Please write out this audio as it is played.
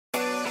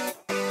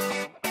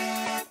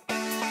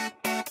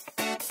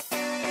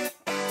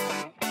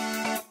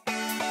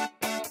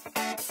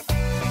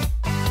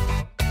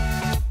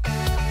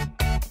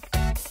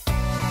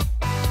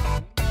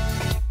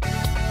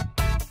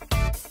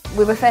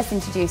We were first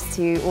introduced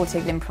to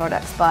Autoglym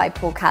products by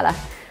Paul Caller,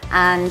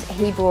 and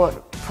he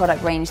brought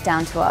product range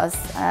down to us,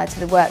 to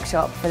the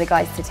workshop for the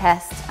guys to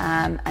test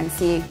and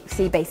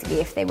see basically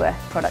if they were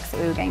products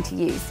that we were going to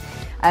use.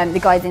 The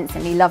guys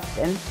instantly loved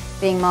them.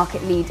 Being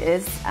market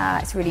leaders,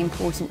 it's really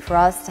important for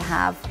us to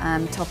have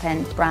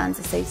top-end brands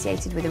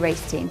associated with the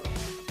race team.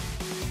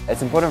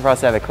 It's important for us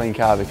to have a clean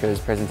car because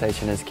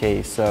presentation is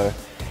key. So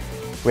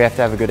we have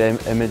to have a good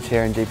image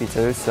here in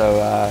GP2, so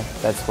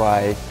that's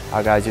why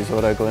our guys use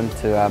Autoglym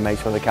to make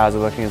sure the cars are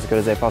looking as good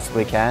as they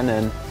possibly can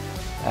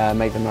and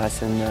make them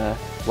nice and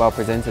well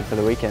presented for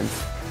the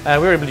weekends. We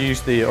were able to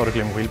use the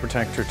Autoglym wheel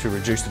protector to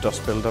reduce the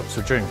dust build-up,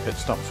 so during pit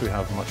stops we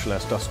have much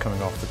less dust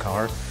coming off the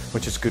car,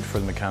 which is good for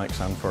the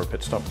mechanics and for our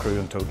pit stop crew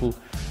in total.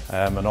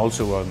 And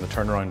also on the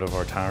turnaround of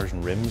our tyres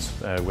and rims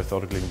with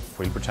Autoglym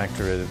wheel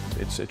protector,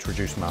 it's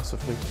reduced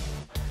massively.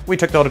 We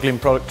took the Autoglym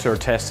product to our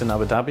test in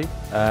Abu Dhabi.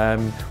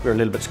 We were a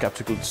little bit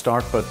sceptical at the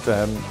start, but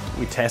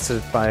we tested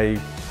it by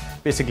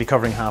basically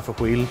covering half a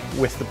wheel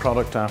with the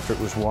product after it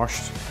was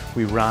washed.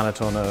 We ran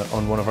it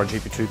on one of our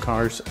GP2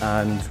 cars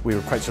and we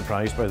were quite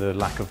surprised by the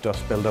lack of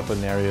dust build-up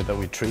in the area that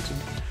we treated.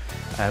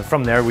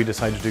 From there we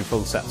decided to do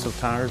full sets of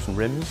tyres and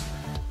rims,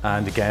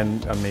 and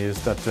again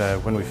amazed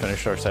that when we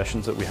finished our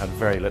sessions that we had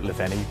very little, if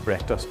any,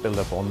 brake dust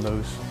build-up on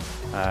those.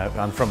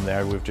 And from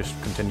there we've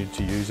just continued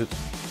to use it.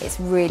 It's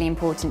really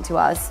important to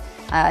us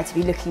to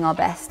be looking our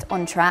best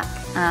on track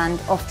and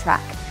off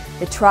track.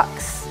 The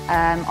trucks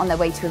on their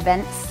way to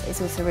events, it's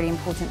also really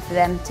important for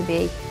them to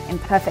be in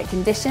perfect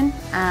condition,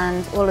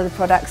 and all of the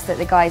products that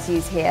the guys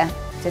use here,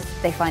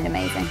 they find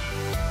amazing.